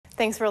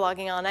Thanks for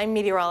logging on. I'm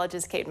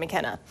meteorologist Kate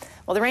McKenna.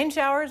 Well, the rain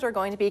showers are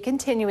going to be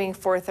continuing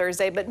for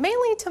Thursday, but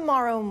mainly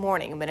tomorrow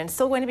morning. But it's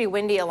still going to be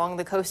windy along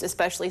the coast,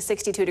 especially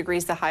 62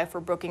 degrees the high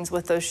for Brookings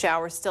with those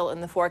showers still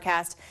in the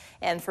forecast.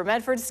 And for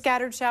Medford,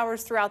 scattered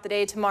showers throughout the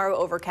day. Tomorrow,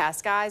 overcast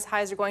skies.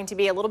 Highs are going to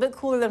be a little bit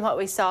cooler than what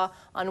we saw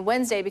on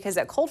Wednesday because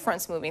that cold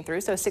front's moving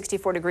through. So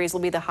 64 degrees will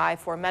be the high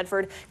for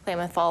Medford.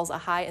 Klamath Falls, a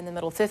high in the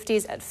middle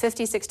 50s at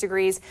 56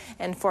 degrees.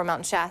 And for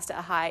Mount Shasta,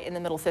 a high in the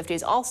middle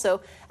 50s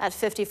also at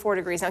 54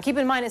 degrees. Now, keep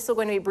in mind, it's still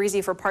going to be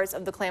breezy for parts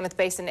of the Klamath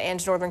Basin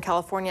and Northern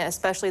California,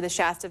 especially the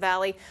Shasta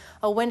Valley.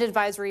 A wind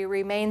advisory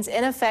remains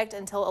in effect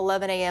until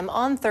 11 a.m.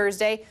 on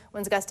Thursday.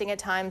 Winds gusting at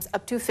times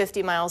up to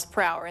 50 miles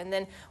per hour. And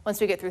then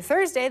once we get through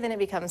Thursday, then it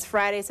becomes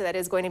Friday. So that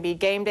is going to be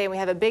game day. We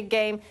have a big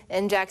game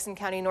in Jackson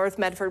County. North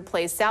Medford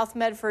plays South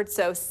Medford.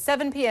 So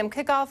 7 p.m.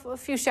 kickoff. A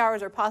few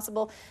showers are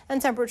possible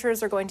and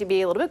temperatures are going to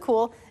be a little bit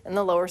cool in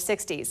the lower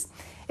 60s.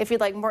 If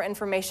you'd like more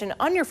information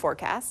on your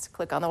forecast,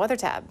 click on the weather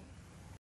tab.